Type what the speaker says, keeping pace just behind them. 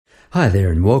Hi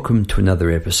there and welcome to another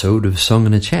episode of Song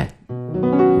and a Chat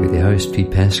with your host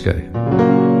Pete Pascoe.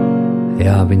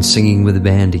 Yeah, I've been singing with the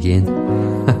band again.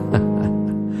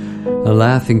 I'm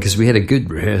laughing because we had a good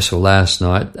rehearsal last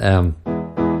night.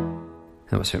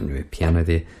 What's happened to my piano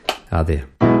there? There.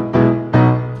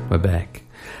 We're back.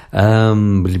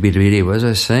 What was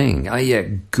I saying? Oh yeah,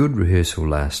 good rehearsal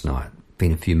last night.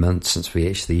 Been a few months since we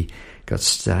actually got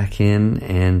stuck in,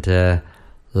 and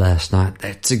last night,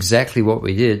 that's exactly what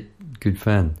we did. Good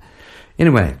fun.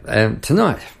 Anyway,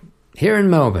 tonight, here in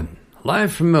Melbourne,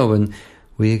 live from Melbourne,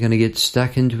 we're going to get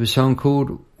stuck into a song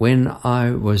called When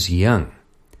I Was Young.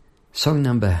 Song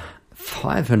number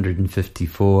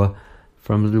 554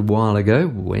 from a little while ago.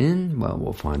 When? Well,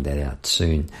 we'll find that out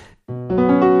soon.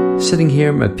 Sitting here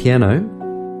at my piano,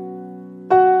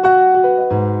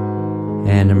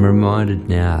 and I'm reminded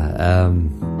now,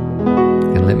 I'm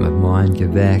going to let my mind go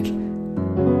back.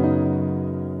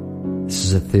 This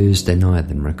is a Thursday night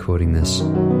that I'm recording this. I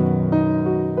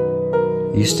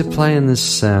used to play in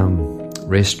this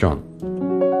restaurant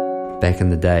back in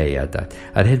the day.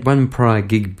 I'd had one prior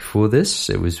gig before this.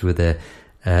 It was with a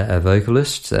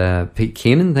vocalist, Pete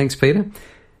Keenan. Thanks, Peter.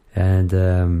 And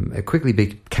it quickly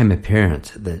became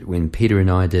apparent that when Peter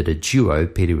and I did a duo,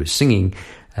 Peter was singing,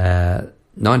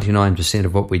 99%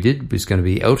 of what we did was going to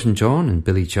be Elton John and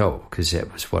Billy Joel, because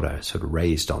that was what I sort of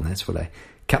raised on. That's what I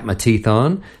cut my teeth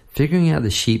on, figuring out the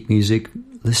sheet music,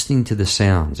 listening to the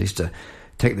sounds. I used to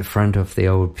take the front off the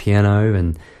old piano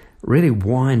and really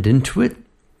wind into it.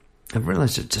 I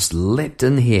realized it just leapt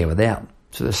in here without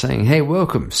sort of saying, hey,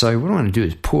 welcome. So what I want to do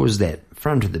is pause that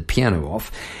front of the piano off,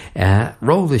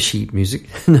 roll the sheet music,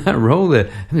 having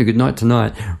a good night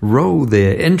tonight, roll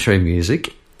the intro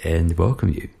music, and welcome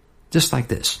you. Just like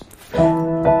this.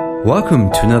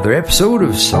 Welcome to another episode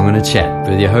of Song and a Chat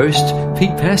with your host,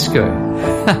 Pete Pascoe.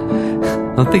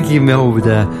 I'm thinking of my old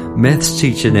maths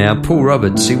teacher now, Paul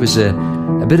Roberts. He was a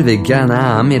bit of a gun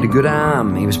arm. He had a good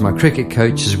arm. He was my cricket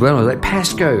coach as well. I was like,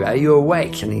 Pascoe, are you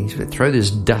awake? And he would throw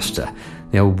this duster,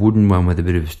 the old wooden one with a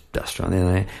bit of dust on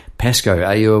it. Pascoe,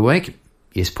 are you awake?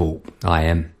 Yes, Paul, I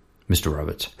am, Mr.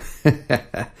 Roberts.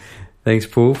 Thanks,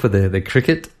 Paul, for the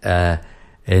cricket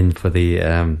and for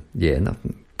the,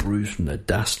 nothing. Bruise from the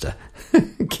duster.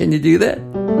 Can you do that?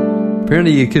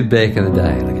 Apparently you could back in the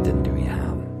day. Like it didn't do any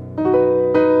harm.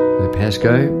 The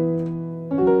Pascoe.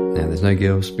 Now there's no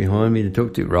girls behind me to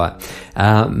talk to. Right.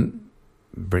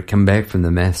 Come back from the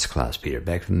maths class, Peter.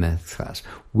 Back from the maths class.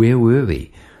 Where were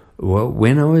we? Well,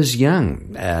 When I Was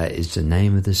Young is the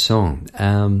name of the song.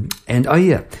 And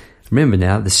remember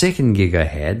now, the second gig I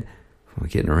had, we're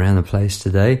getting around the place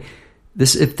today.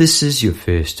 If this is your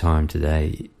first time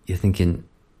today, you're thinking,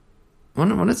 what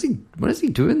is he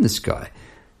doing, this guy?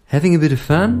 Having a bit of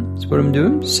fun is what I'm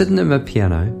doing. Sitting at my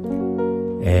piano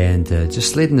and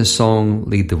just letting the song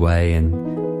lead the way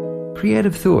and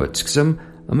creative thoughts, because I'm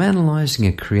analysing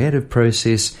a creative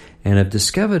process, and I've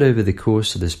discovered over the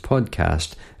course of this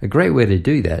podcast a great way to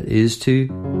do that is to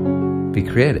be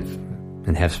creative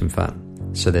and have some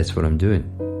fun. So that's what I'm doing.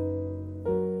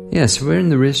 Yeah, so we're in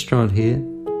the restaurant here.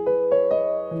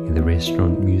 The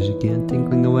restaurant music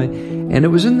tinkling away, and it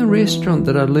was in the restaurant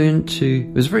that I learned to,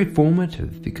 it was very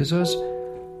formative because I was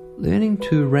learning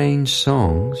to arrange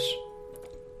songs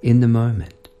in the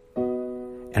moment,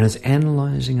 and I was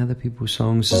analysing other people's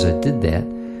songs as I did that,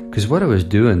 because what I was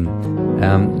doing,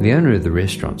 the owner of the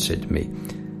restaurant said to me,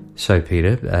 so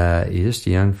Peter, you're just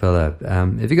a young fella,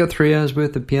 have you got 3 hours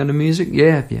worth of piano music?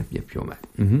 Yeah, sure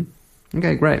mate.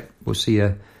 Okay, great, we'll see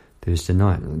you Thursday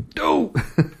night. Oh!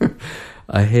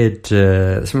 I had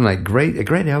something like a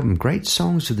great album, great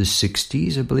songs of the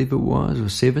 60s, I believe it was, or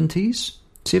 70s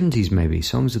maybe,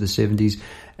 songs of the 70s,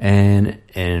 and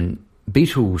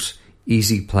Beatles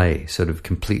Easy Play, sort of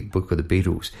complete book of the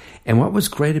Beatles. And what was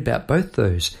great about both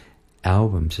those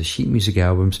albums, the sheet music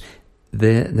albums,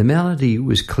 the melody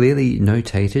was clearly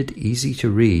notated, easy to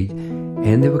read,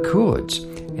 and there were chords.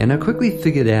 And I quickly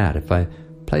figured out if I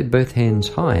played both hands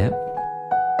higher,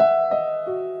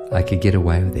 I could get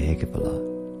away with a heck of a lot.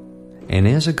 And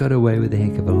as I got away with a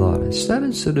heck of a lot, I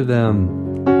started sort of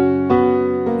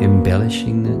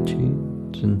embellishing the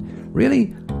tunes and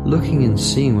really looking and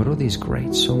seeing what all these great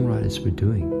songwriters were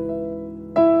doing.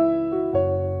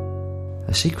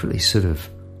 I secretly sort of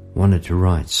wanted to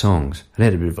write songs. I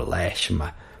had a bit of a lash, and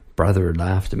my brother had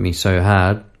laughed at me so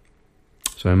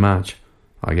much,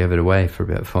 I gave it away for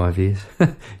about 5 years.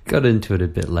 Got into it a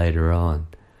bit later on.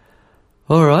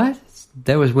 All right.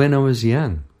 That was When I Was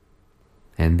Young.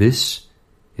 And this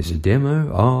is a demo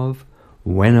of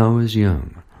When I Was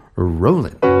Young. Roll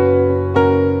it.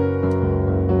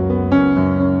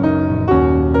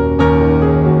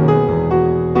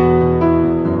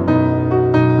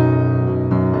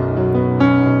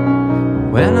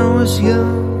 was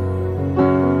young,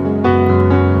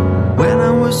 when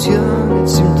I was young, it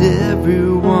seemed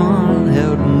everyone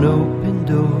held an open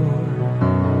door.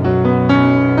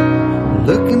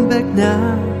 Looking back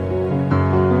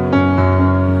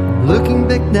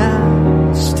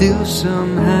now, still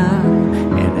somehow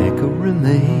an echo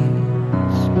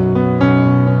remains.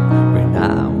 When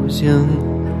I was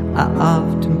young, I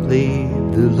often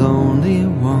played the lonely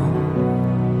one.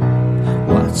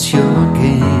 What's your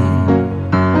game?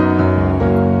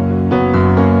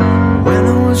 When I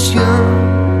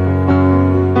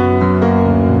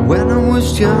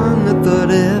was young, I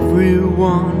thought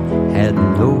everyone had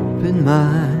an open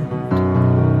mind.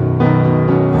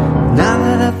 Now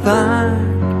that I find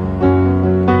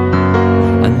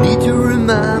I need to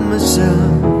remind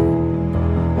myself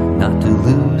not to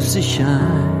lose the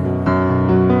shine.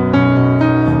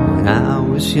 When I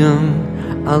was young,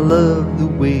 I loved the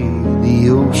way the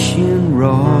ocean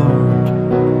roared.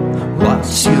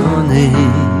 What's your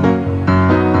name?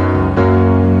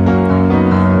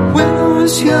 When I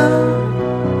was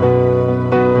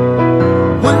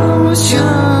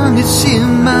young, it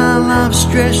seemed my life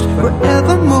stretched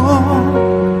forevermore.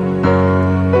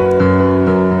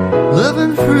 Love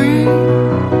and free.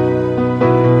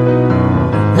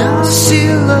 Now I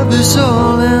see love is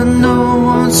all and no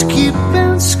one's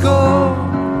keeping score.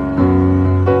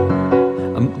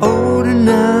 I'm older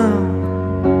now,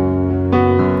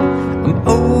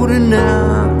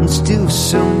 and still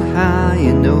somehow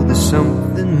you know there's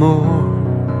something more.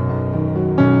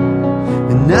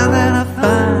 And now that I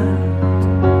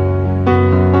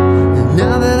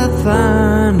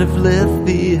find I've left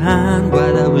behind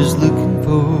what I was looking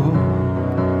for.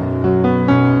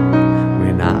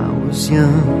 When I was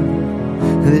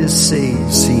young, this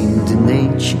age seemed an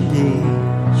ancient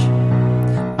age.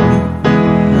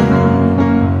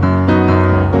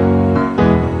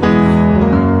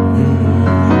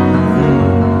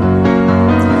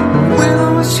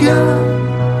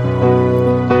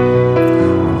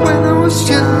 When I was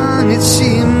young, it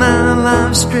seemed my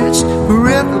life stretched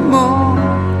forevermore.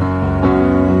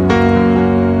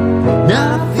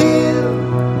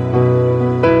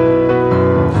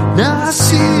 Now I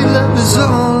see love is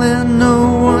all and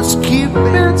no one's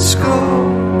keeping score.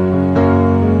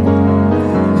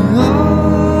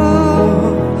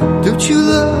 Oh, don't you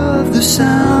love the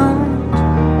sound?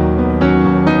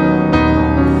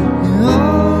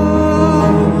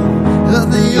 Oh, of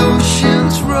the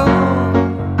ocean's roar.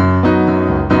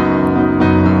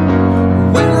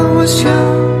 When I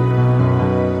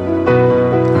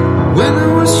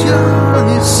was young,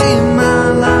 it seemed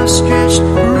my life stretched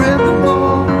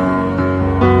forevermore.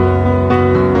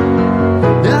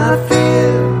 Now I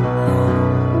feel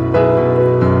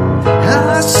how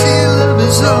I see love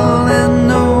is all and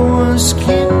no one's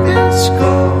keeping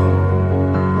score.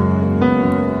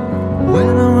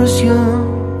 When I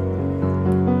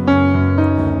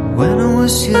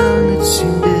was young, it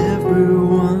seemed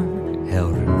everyone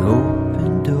held an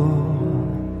open door.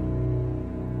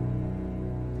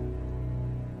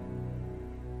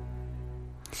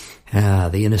 Ah,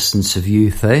 the innocence of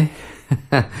youth, eh?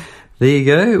 There you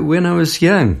go, when I was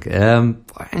young. I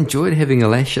enjoyed having a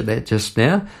lash at that just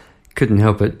now. Couldn't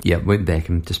help it. Yeah, went back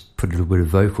and just put a little bit of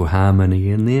vocal harmony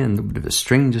in there and a little bit of a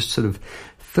string, just sort of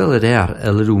fill it out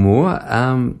a little more.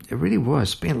 It really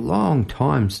was. It's been a long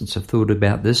time since I've thought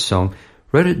about this song.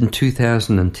 Wrote it in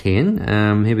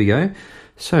 2010. Here we go.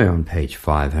 So on page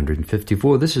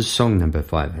 554, this is song number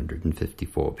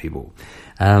 554, people.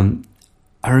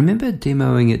 I remember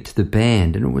demoing it to the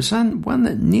band, and it was one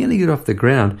that nearly got off the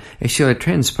ground. Actually, I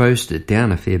transposed it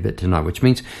down a fair bit tonight, which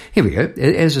means, here we go,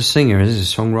 as a singer, as a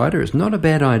songwriter, it's not a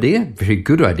bad idea, very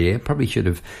good idea. Probably should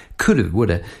have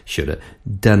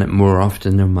done it more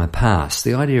often in my past.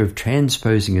 The idea of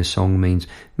transposing a song means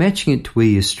matching it to where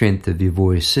your strength of your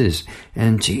voice is.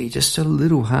 And gee, just a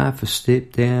little half a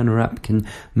step down or up can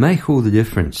make all the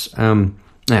difference.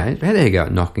 Now, how did I go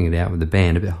knocking it out with the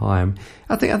band a bit higher?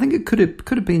 I think it could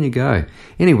have been a go.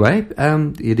 Anyway,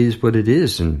 it is what it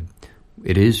is, and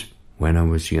it is when I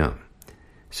was young.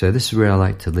 So this is where I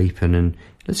like to leap in, and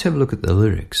let's have a look at the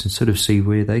lyrics and sort of see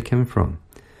where they come from.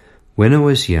 When I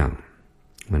was young,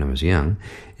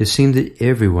 it seemed that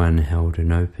everyone held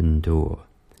an open door.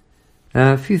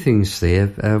 A few things there.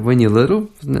 When you're little,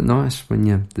 isn't it nice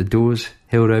when the door's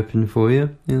held open for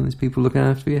you? You know, there's people looking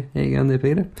after you. How you going there,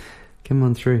 Peter? Come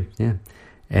on through, yeah.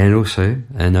 And also,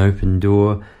 an open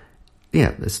door,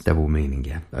 yeah, that's double meaning,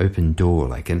 yeah. Open door,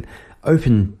 like an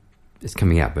open, it's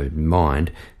coming out by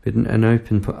mind, but an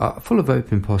open, full of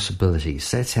open possibilities.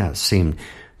 That's how it seemed.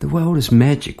 The world is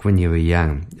magic when you were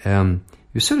young. You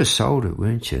were sort of sold it,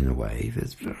 weren't you, in a way?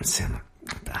 It sounded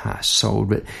sold,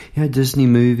 but Disney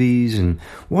movies, and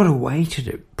what awaited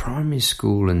at primary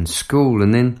school and school,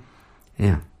 and then,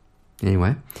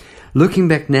 anyway, looking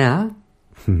back now,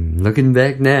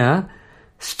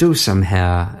 still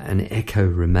somehow an echo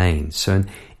remains. So an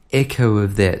echo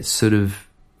of that sort of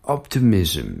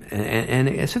optimism and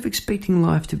sort of expecting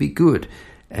life to be good,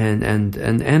 and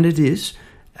it is.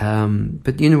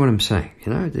 But you know what I'm saying.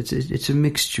 It's a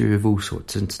mixture of all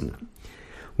sorts, isn't it?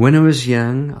 When I was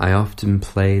young, I often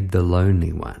played the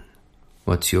lonely one.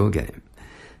 What's your game?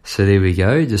 So there we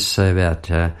go. Just say about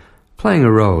playing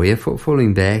a role,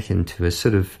 falling back into a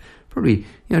sort of probably,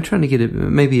 trying to get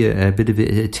maybe a bit of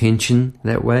attention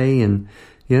that way, and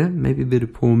maybe a bit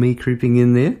of poor me creeping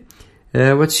in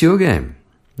there. What's your game?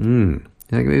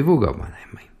 We've all got one,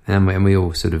 haven't we? And we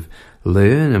all sort of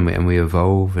learn and we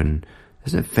evolve, and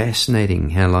isn't it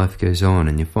fascinating how life goes on,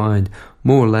 and you find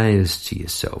more layers to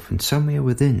yourself, and somewhere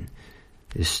within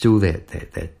there's still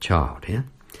that child, yeah?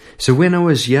 So when I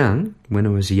was young,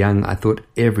 I thought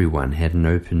everyone had an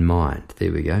open mind.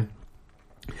 There we go.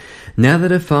 Now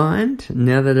that I find,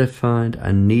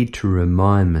 I need to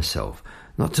remind myself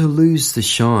not to lose the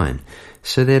shine.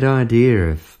 So that idea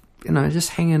of, just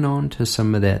hanging on to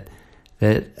some of that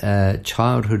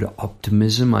childhood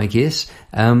optimism, I guess,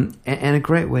 and a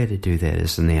great way to do that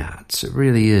is in the arts. It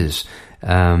really is.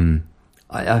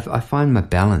 I find my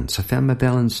balance. I found my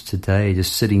balance today,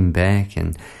 just sitting back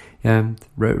and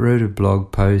wrote a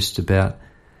blog post about.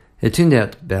 It turned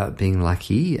out about being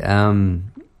lucky,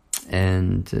 and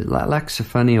luck's a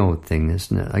funny old thing,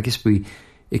 isn't it? I guess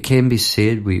it can be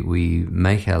said we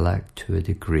make our luck to a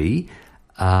degree,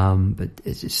 but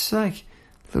it's just like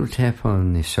a little tap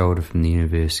on the shoulder from the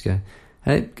universe. Go,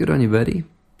 hey, good on you, buddy.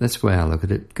 That's the way I look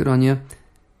at it. Good on you.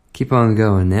 Keep on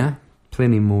going now.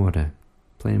 Plenty more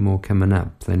coming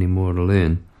up. Plenty more to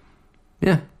learn.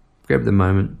 Yeah, grab the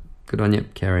moment. Good on you.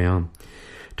 Carry on.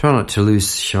 Try not to lose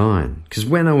the shine. Because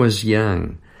when I was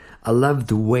young, I loved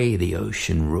the way the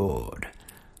ocean roared.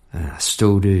 I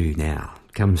still do now.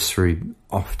 It comes through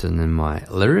often in my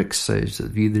lyrics. Those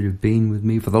of you that have been with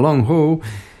me for the long haul,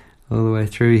 all the way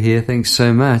through here, thanks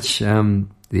so much.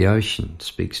 The ocean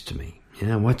speaks to me.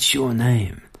 What's your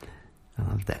name? I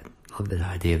love that. I love that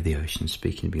idea of the ocean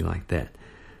speaking to me like that.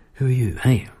 Who are you?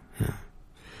 Hey.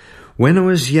 When I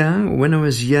was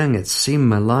young, it seemed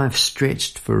my life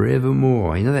stretched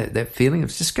forevermore. That feeling?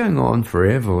 It's just going on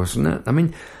forever, wasn't it? I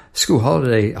mean, school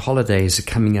holidays are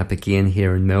coming up again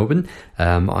here in Melbourne.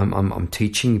 I'm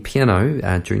teaching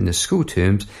piano during the school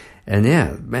terms, and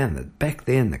back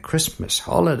then the Christmas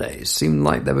holidays seemed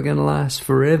like they were going to last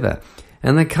forever,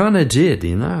 and they kind of did.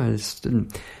 I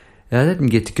didn't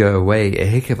get to go away a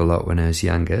heck of a lot when I was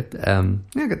younger.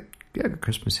 I got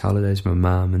Christmas holidays. My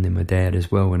mum and then my dad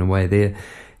as well went away there.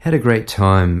 Had a great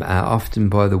time, often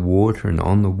by the water and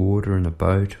on the water in a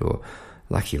boat, or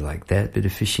lucky like that, bit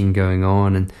of fishing going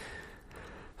on. And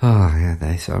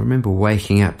so I remember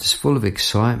waking up just full of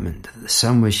excitement. The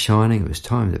sun was shining. It was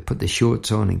time to put the shorts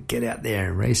on and get out there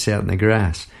and race out in the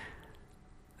grass.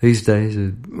 These days,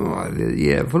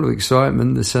 full of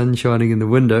excitement. The sun shining in the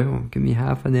window. Give me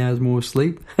half an hour's more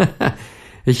sleep.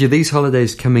 Actually, these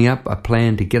holidays coming up, I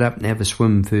plan to get up and have a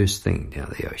swim first thing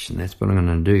down the ocean. That's what I'm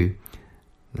going to do.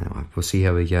 Now, we'll see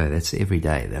how we go. That's every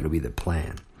day. That'll be the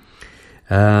plan.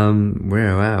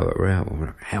 Where are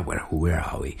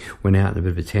we? Went out in a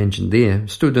bit of a tangent there.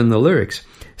 Still doing the lyrics.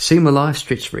 See my life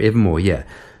stretched forevermore. Yeah.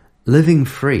 Living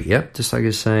free. Yep. Just like I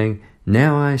was saying,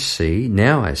 now I see,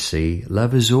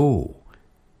 love is all.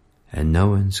 And no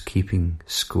one's keeping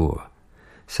score.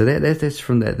 So that's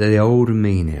from the older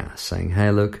me now, saying,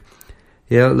 hey, look,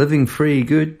 living free,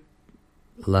 good.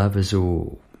 Love is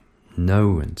all.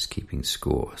 No one's keeping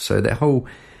score. So that whole,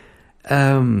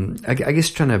 I guess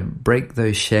trying to break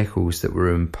those shackles that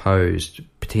were imposed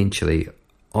potentially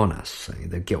on us, saying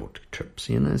the guilt trips,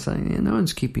 saying, no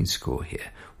one's keeping score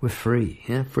here. We're free,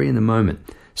 free in the moment.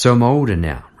 So I'm older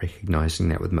now, recognizing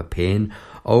that with my pen.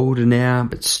 Older now,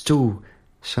 but still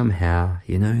somehow,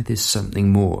 there's something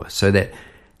more. So that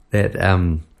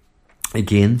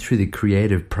again, through the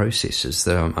creative processes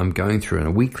that I'm going through on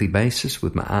a weekly basis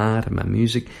with my art and my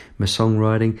music, my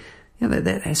songwriting,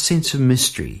 that sense of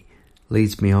mystery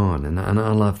leads me on, and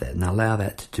I love that, and I allow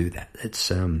that to do that.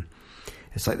 It's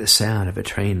like the sound of a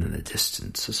train in the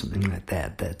distance or something like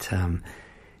that.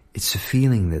 It's a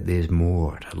feeling that there's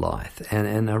more to life,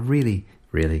 and I really,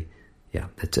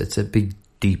 it's a big,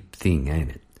 deep thing,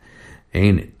 ain't it?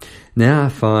 Now I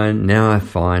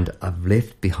find I've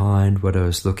left behind what I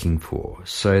was looking for.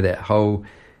 So that whole,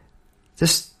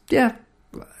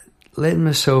 letting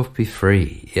myself be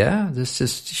free. Yeah,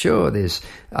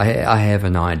 I have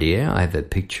an idea. I have a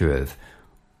picture of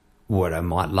what I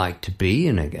might like to be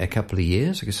in a couple of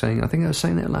years. I think I was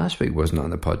saying that last week, wasn't it, on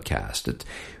the podcast?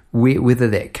 Whether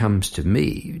that comes to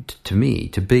me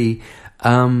to be,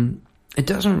 it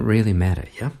doesn't really matter,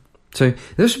 yeah? So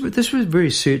this was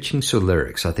very searching sort of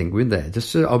lyrics, I think, with that.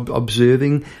 Just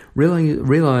observing,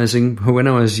 realizing when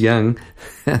I was young,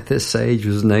 this age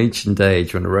was an ancient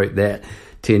age when I wrote that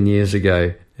 10 years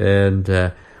ago. And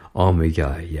on we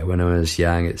go. Yeah, when I was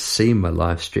young, it seemed my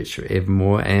life stretched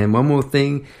forevermore. And one more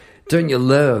thing, don't you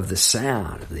love the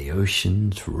sound of the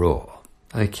ocean's roar?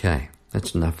 Okay,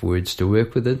 that's enough words to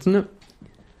work with, isn't it?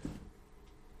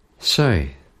 So,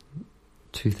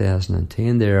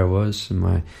 2010, there I was in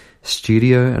my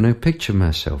studio, and I picture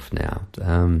myself now.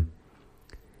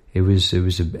 It was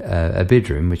a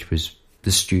bedroom, which was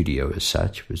the studio as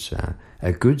such. It was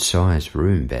a good sized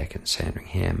room back in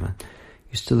Sandringham. I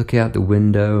used to look out the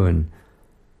window and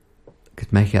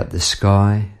could make out the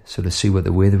sky, sort of see what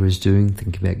the weather was doing,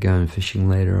 think about going fishing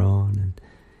later on, and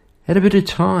had a bit of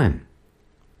time.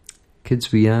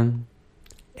 Kids were young,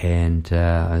 and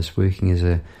I was working as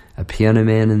a piano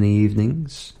man in the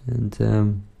evenings,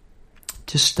 and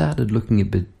just started looking at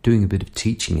doing a bit of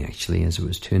teaching, actually, as it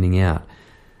was turning out.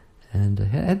 And I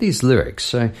had these lyrics.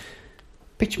 So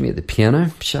picture me at the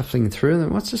piano, shuffling through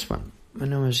them. What's this one?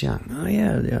 When I was young. Oh,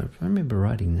 yeah, I remember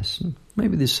writing this.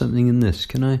 Maybe there's something in this.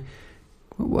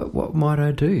 What might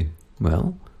I do?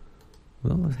 Well,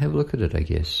 let's have a look at it, I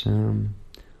guess.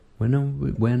 When I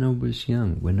was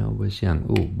young.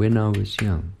 Oh, when I was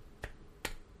young.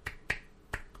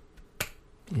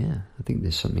 Yeah, I think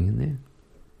there's something in there.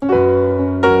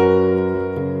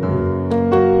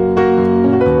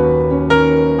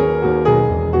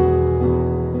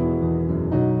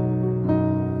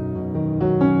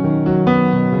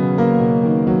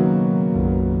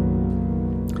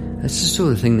 That's the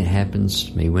sort of thing that happens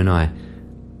to me when I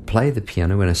play the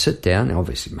piano, when I sit down,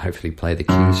 obviously, hopefully play the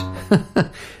keys.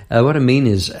 What I mean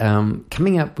is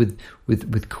coming up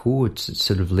with chords that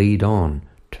sort of lead on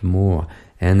to more.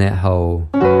 And that whole,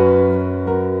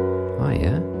 oh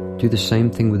yeah, do the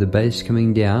same thing with the bass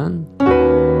coming down.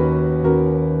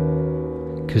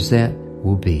 Because that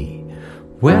will be,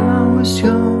 when I was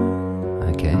young.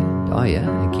 Okay, oh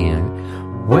yeah, again.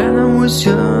 When I was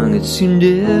young, it seemed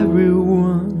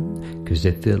everyone, because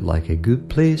that felt like a good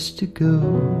place to go,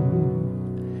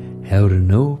 held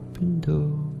an open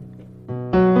door.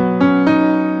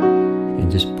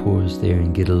 And just pause there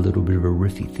and get a little bit of a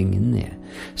riffy thing in there.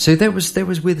 So that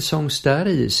was where the song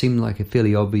started. It seemed like a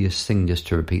fairly obvious thing just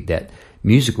to repeat that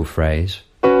musical phrase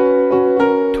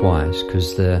twice,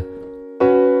 because the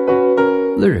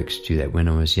lyrics do that. When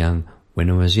I was young,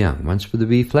 once with the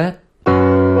B flat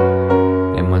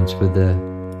and once with the,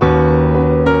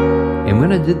 and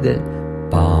when I did that,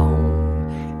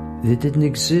 boom, it didn't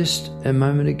exist a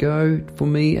moment ago for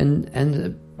me, and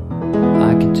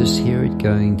I could just hear it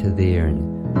going to there and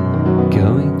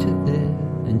going to there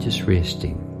and just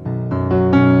resting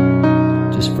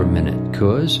just for a minute.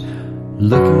 Because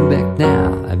looking back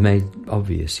now, I've made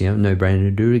obvious, no brainer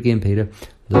to do it again, Peter.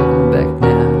 Looking back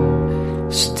now,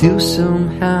 still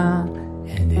somehow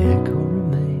an echo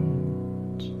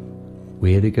remains.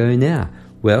 Where to go now?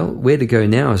 Well, where to go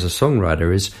now as a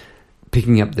songwriter is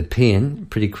picking up the pen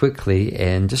pretty quickly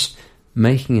and just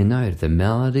making a note of the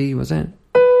melody. Was that?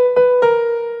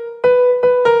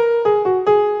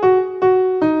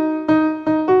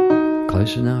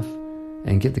 Close enough,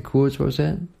 and get the chords. What was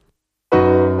that?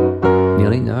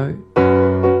 Nearly, no.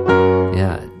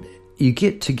 Yeah, you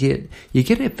get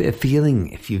a feeling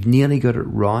if you've nearly got it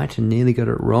right and nearly got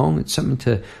it wrong. It's something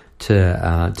to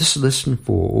just listen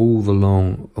for all the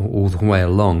way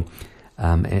along,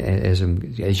 as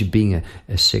you're being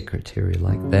a secretary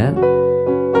like that.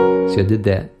 So I did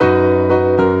that.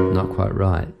 Not quite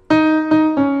right.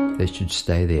 They should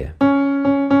stay there.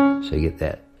 So you get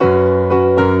that.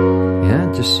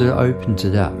 Yeah, just sort of opens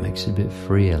it up, makes it a bit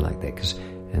freer like that,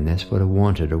 and that's what I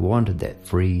wanted. I wanted that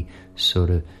free sort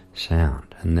of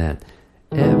sound, and that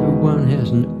everyone has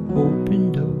an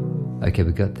open door. Okay,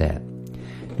 we got that.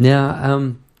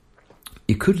 Now,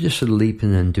 you could just sort of leap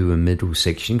in and do a middle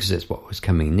section, because that's what was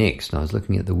coming next. And I was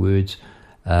looking at the words.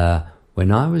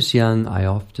 When I was young, I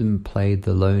often played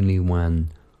the lonely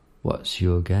one. What's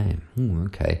your game?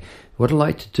 Okay. What I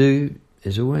like to do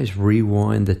is always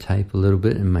rewind the tape a little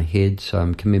bit in my head, so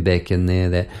I'm coming back in there,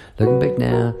 that looking back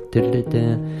now,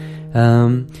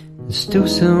 still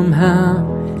somehow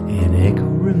an echo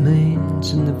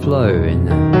remains in the flow, and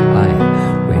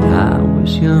when I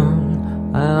was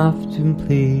young, I often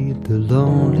played the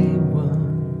lonely one.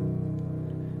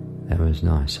 That was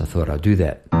nice. I thought I'd do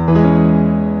that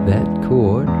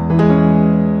chord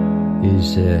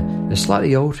is a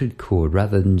slightly altered chord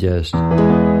rather than just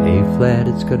A flat.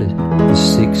 It's got a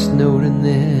sixth note in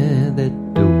there,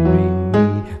 that do, re,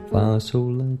 mi, fa,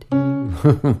 sol, la, ti,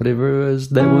 whatever it was,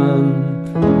 that one.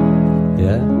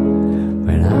 Yeah.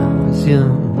 When I was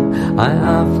young, I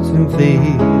often played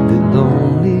the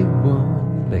lonely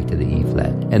one. Back to the E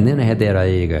flat. And then I had that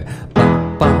idea to go,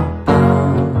 ba, ba, ba,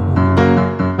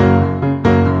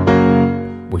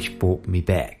 which brought me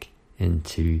back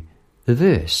into the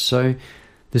verse. So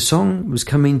the song was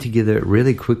coming together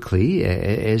really quickly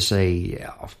as they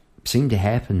seemed to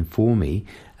happen for me.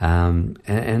 And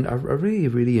I really,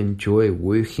 really enjoy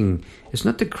working. It's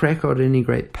not to crack out any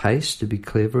great pace, to be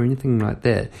clever or anything like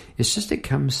that. It's just it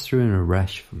comes through in a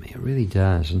rush for me. It really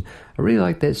does. And I really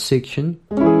like that section.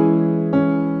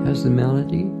 How's the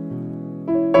melody?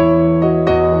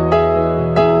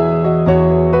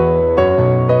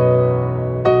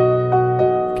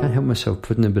 Can't help myself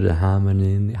putting a bit of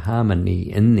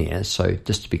harmony in there. So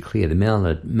just to be clear, the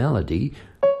melody.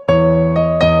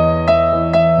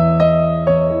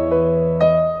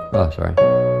 Oh, sorry.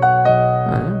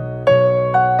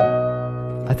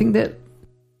 I think that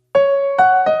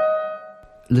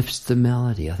lifts the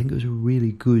melody. I think it was a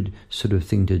really good sort of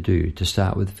thing to do, to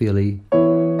start with fairly,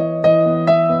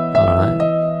 alright,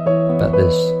 but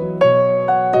this,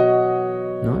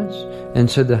 nice.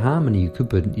 And so the harmony you could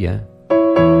put, yeah.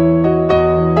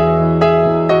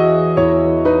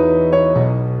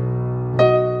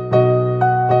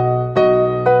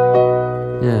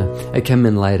 It came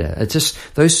in later. It's just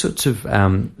those sorts of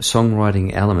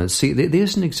songwriting elements. See,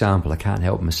 there's an example. I can't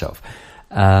help myself.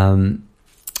 When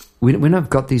I've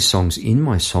got these songs in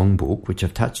my songbook, which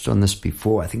I've touched on this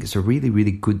before, I think it's a really,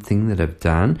 really good thing that I've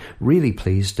done. Really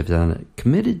pleased to have done it.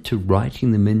 Committed to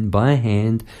writing them in by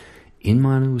hand in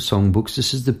my little songbooks.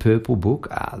 This is the purple book,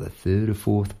 the third or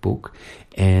fourth book.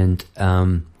 And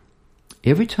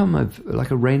every time I've, like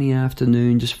a rainy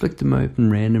afternoon, just flicked them open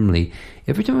randomly.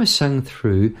 Every time I sung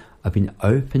through, I've been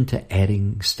open to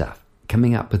adding stuff,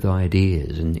 coming up with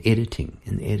ideas and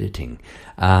editing.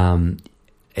 And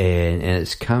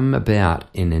it's come about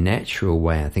in a natural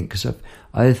way, I think, because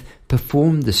I've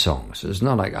performed the song. So it's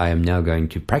not like I am now going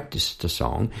to practice the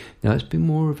song. No, it's been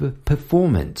more of a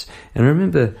performance. And I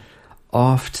remember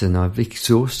often I've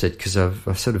exhausted because I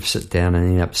sort of sit down and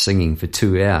end up singing for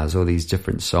 2 hours all these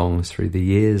different songs through the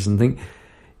years and think,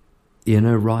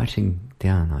 writing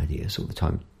down ideas all the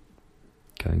time,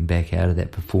 going back out of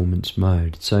that performance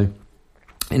mode. So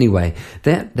anyway,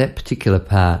 that particular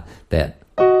part, that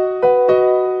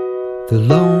the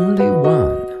lonely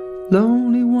one,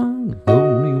 lonely one,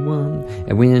 lonely one,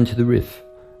 and went into the riff.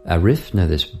 A riff? No,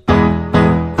 this back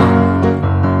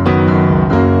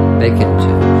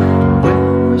into when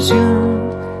I was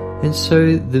young. And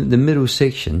so the middle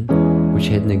section, which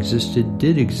hadn't existed,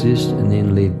 did exist and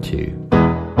then led to.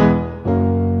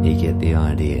 You get the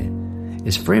idea.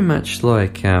 It's very much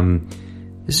like,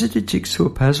 is it a jigsaw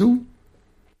puzzle?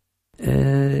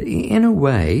 In a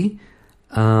way,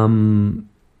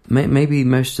 maybe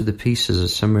most of the pieces are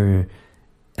somewhere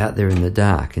out there in the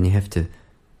dark, and you have to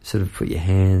sort of put your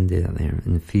hand out there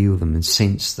and feel them and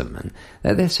sense them, and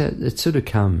that's how it sort of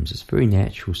comes. It's a very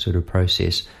natural sort of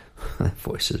process. That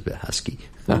voice is a bit husky.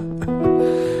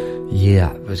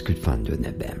 Yeah, it was good fun doing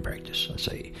that band practice, I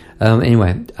see.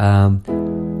 Anyway,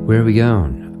 where are we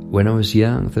going? When I was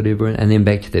young, I thought everyone, and then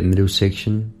back to that middle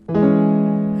section.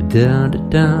 Da da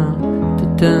da da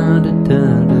da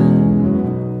da da.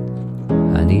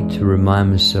 I need to remind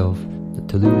myself not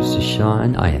to lose the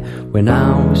shine. Oh yeah. When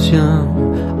I was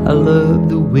young, I loved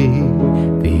the way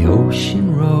the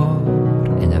ocean roared,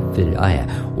 and I fit it. Oh yeah.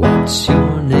 What's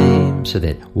your name? So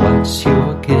that what's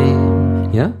your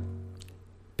game? Yeah.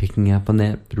 Picking up on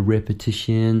that bit of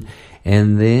repetition,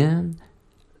 and then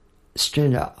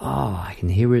straight up. Oh, I can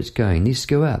hear where it's going. It needs to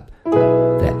go up.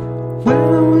 That when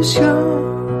I was young.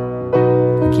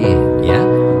 Again, yeah.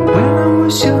 When I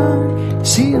was young,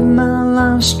 seeing my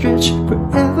life stretch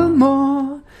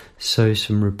forevermore. So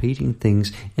some repeating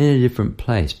things in a different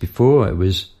place. Before it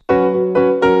was,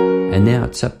 and now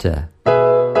it's up to,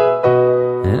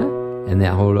 yeah. And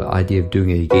that whole idea of doing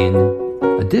it again,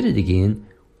 I did it again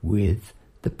with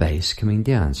the bass coming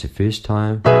down. So first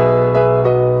time,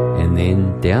 and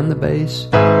then down the bass.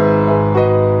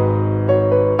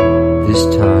 This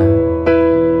time.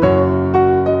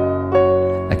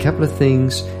 A couple of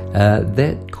things,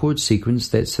 that chord sequence,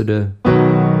 that sort of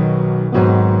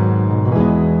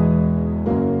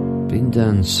been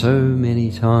done so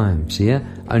many times, yeah?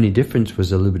 Only difference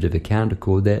was a little bit of a counter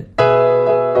chord, that,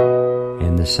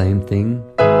 and the same thing.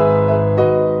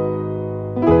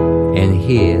 And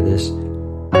here, this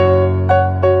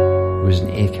was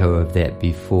an echo of that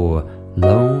before.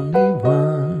 Lonely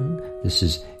One, this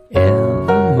is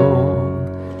Evermore.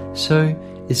 So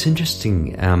it's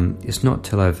interesting, it's not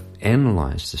till I've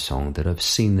analysed the song that I've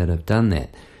seen that I've done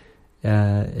that.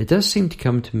 It does seem to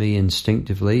come to me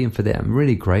instinctively, and for that I'm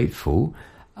really grateful.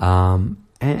 And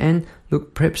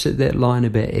look, perhaps at that line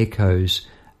about echoes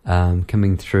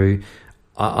coming through,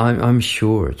 I'm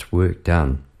sure it's work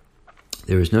done.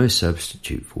 There is no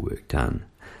substitute for work done.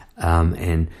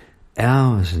 And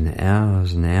hours and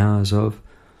hours and hours of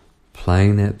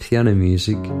playing that piano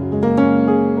music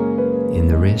in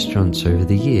the restaurants over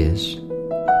the years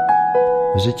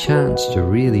was a chance to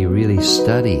really, really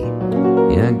study,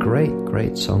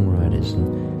 great songwriters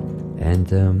and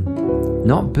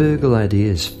not burgle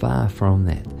ideas, far from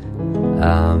that.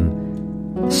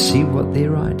 See what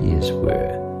their ideas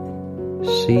were,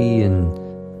 see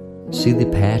the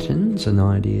patterns and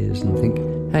ideas, and think,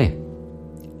 hey,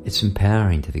 it's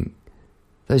empowering to think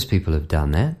those people have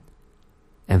done that.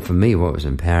 And for me, what was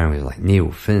empowering was like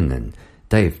Neil Finn and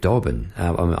Dave Dobbin.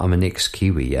 I'm an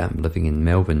ex-Kiwi. I'm living in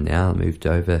Melbourne now. I moved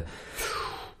over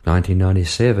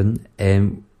 1997,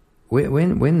 and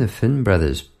when the Finn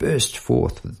brothers burst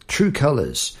forth with true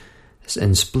colours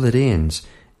and split ends,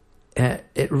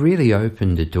 it really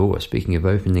opened a door. Speaking of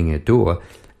opening a door,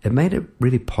 it made it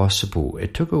really possible.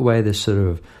 It took away the sort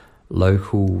of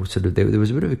local there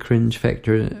was a bit of a cringe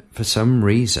factor for some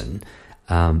reason.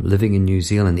 Living in New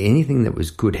Zealand, anything that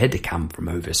was good had to come from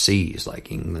overseas,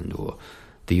 like England or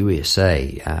the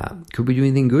USA. Could we do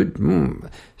anything good?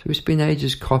 So we spent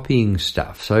ages copying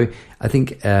stuff. So I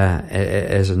think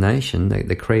as a nation,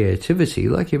 the creativity,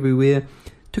 like everywhere,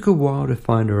 took a while to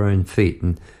find our own feet.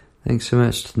 And thanks so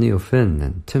much to Neil Finn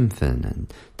and Tim Finn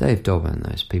and Dave Dobbin,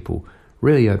 those people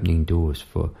really opening doors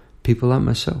for people like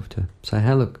myself to say,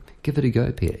 hey, look, give it a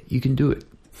go, Peter. You can do it.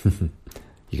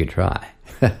 You can try.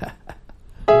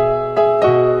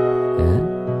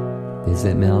 There's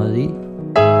that melody.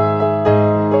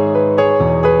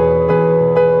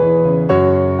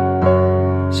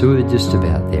 So we're just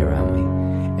about there, aren't we?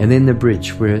 And then the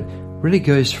bridge, where it really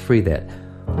goes free, that that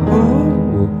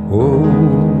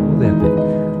bit.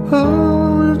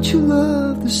 Oh, don't you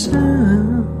love the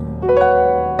sound?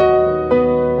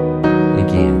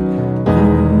 Again.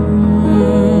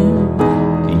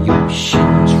 The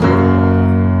ocean's roar.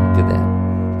 Look at that.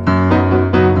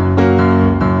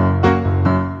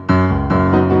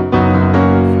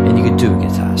 Do a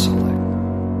guitar solo.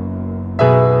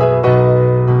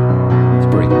 It's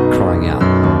pretty crying out.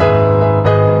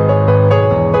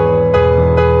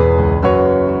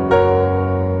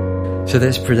 So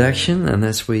that's production, and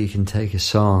that's where you can take a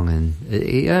song, and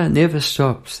it never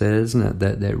stops there, isn't it?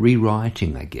 That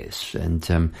rewriting, I guess,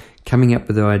 and coming up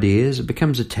with ideas. It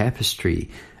becomes a tapestry,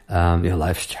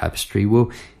 life's tapestry. Well,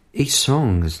 each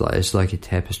song is like a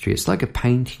tapestry. It's like a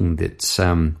painting that's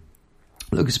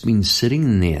look, it's been sitting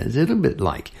in there. It's a little bit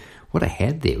like what I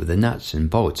had there with the nuts and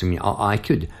bolts. I mean, I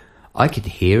could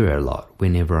hear it a lot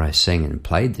whenever I sang and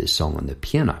played this song on the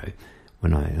piano.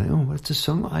 When what's the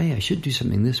song? Oh, yeah, I should do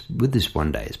something with this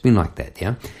one day. It's been like that,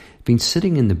 yeah. It's been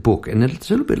sitting in the book, and it's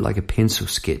a little bit like a pencil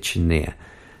sketch in there.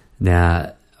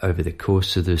 Now, over the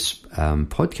course of this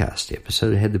podcast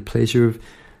episode, I had the pleasure of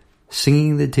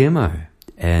singing the demo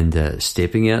and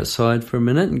stepping outside for a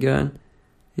minute and going,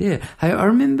 yeah. Hey, I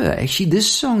remember actually this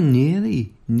song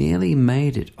nearly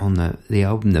made it on the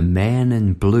album The Man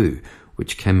in Blue,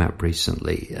 which came up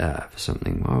recently for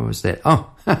something. What was that? Oh,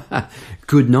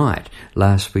 Good Night.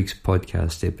 Last week's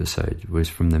podcast episode was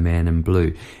from The Man in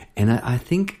Blue. And I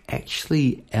think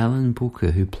actually Alan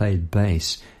Booker, who played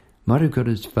bass, might have got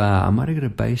as far. I might have got a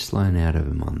bass line out of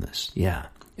him on this. Yeah,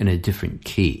 in a different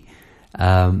key.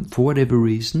 For whatever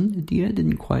reason, it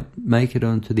didn't quite make it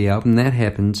onto the album. That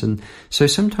happens, and so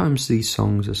sometimes these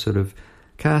songs are sort of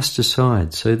cast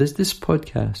aside. So this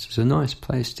podcast is a nice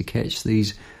place to catch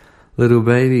these little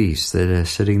babies that are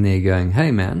sitting there going,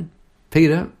 hey man,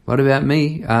 Peter, what about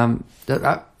me?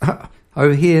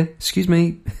 Over here, excuse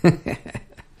me.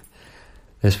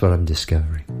 That's what I'm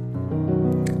discovering.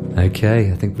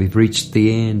 Okay, I think we've reached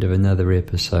the end of another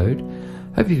episode.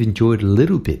 Hope you've enjoyed a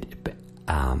little bit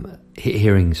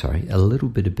hearing a little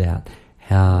bit about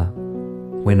how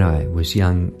When I Was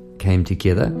Young came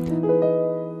together.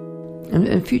 And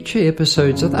in future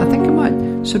episodes, I think I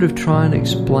might sort of try and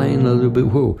explain a little bit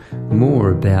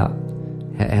more about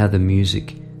how the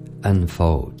music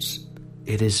unfolds.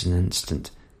 It is an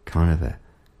instant kind of a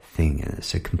thing, and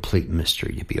it's a complete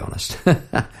mystery, to be honest.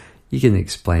 You can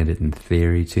explain it in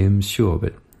theory terms, sure,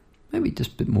 but maybe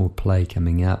just a bit more play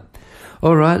coming up.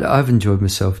 All right, I've enjoyed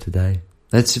myself today.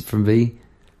 That's it from me.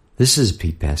 This is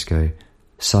Pete Pascoe,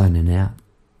 signing out.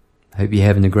 hope you're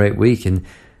having a great week, and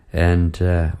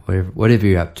whatever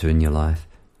you're up to in your life,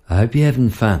 I hope you're having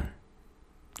fun.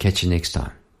 Catch you next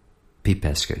time. Pete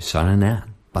Pasco signing out.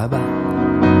 Bye-bye.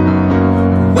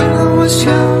 When I was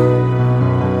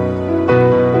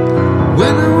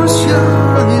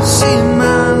young, it seemed